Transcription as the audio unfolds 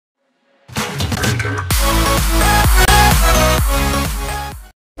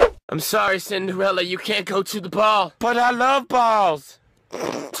I'm sorry, Cinderella, you can't go to the ball. But I love balls.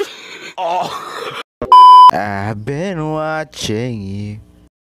 Oh. I've been watching you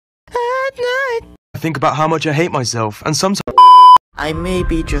at night. I think about how much I hate myself, and sometimes I may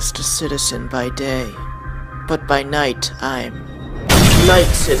be just a citizen by day, but by night I'm night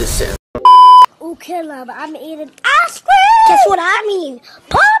citizen. Ooh, killer, I'm eating ice cream! Guess what I mean?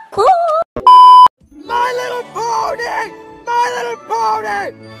 Popcorn! My Little Pony! My Little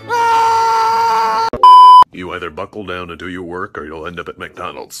Pony! Ah! You either buckle down and do your work, or you'll end up at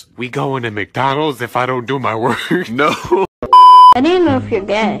McDonald's. We going to McDonald's if I don't do my work? No! I didn't know if you're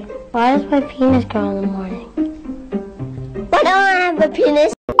gay. Why does my penis grow in the morning? Why don't I have a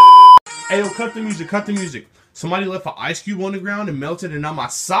penis? Hey, yo, cut the music. Somebody left an ice cube on the ground and melted, and now my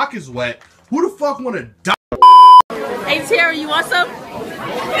sock is wet. Who the fuck wanna die? Hey, Terry, you want some?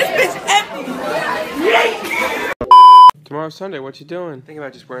 This bitch empty! Tomorrow's Sunday, what you doing? Think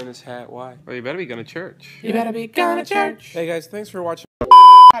about just wearing this hat. Why? Well, you better be going to church. You better be going to church. Hey guys, thanks for watching.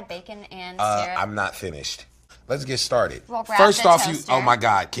 Had bacon and syrup. I'm not finished. Let's get started. We'll grab First the off, toaster. oh my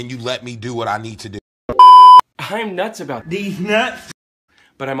God, can you let me do what I need to do? I'm nuts about these nuts.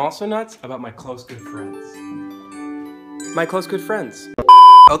 But I'm also nuts about my close good friends. My close good friends.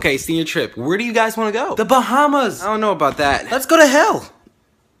 Okay, senior trip. Where do you guys want to go? The Bahamas. I don't know about that. Let's go to hell.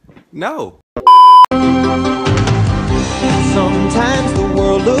 No. Sometimes the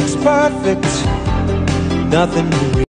world looks perfect. Nothing to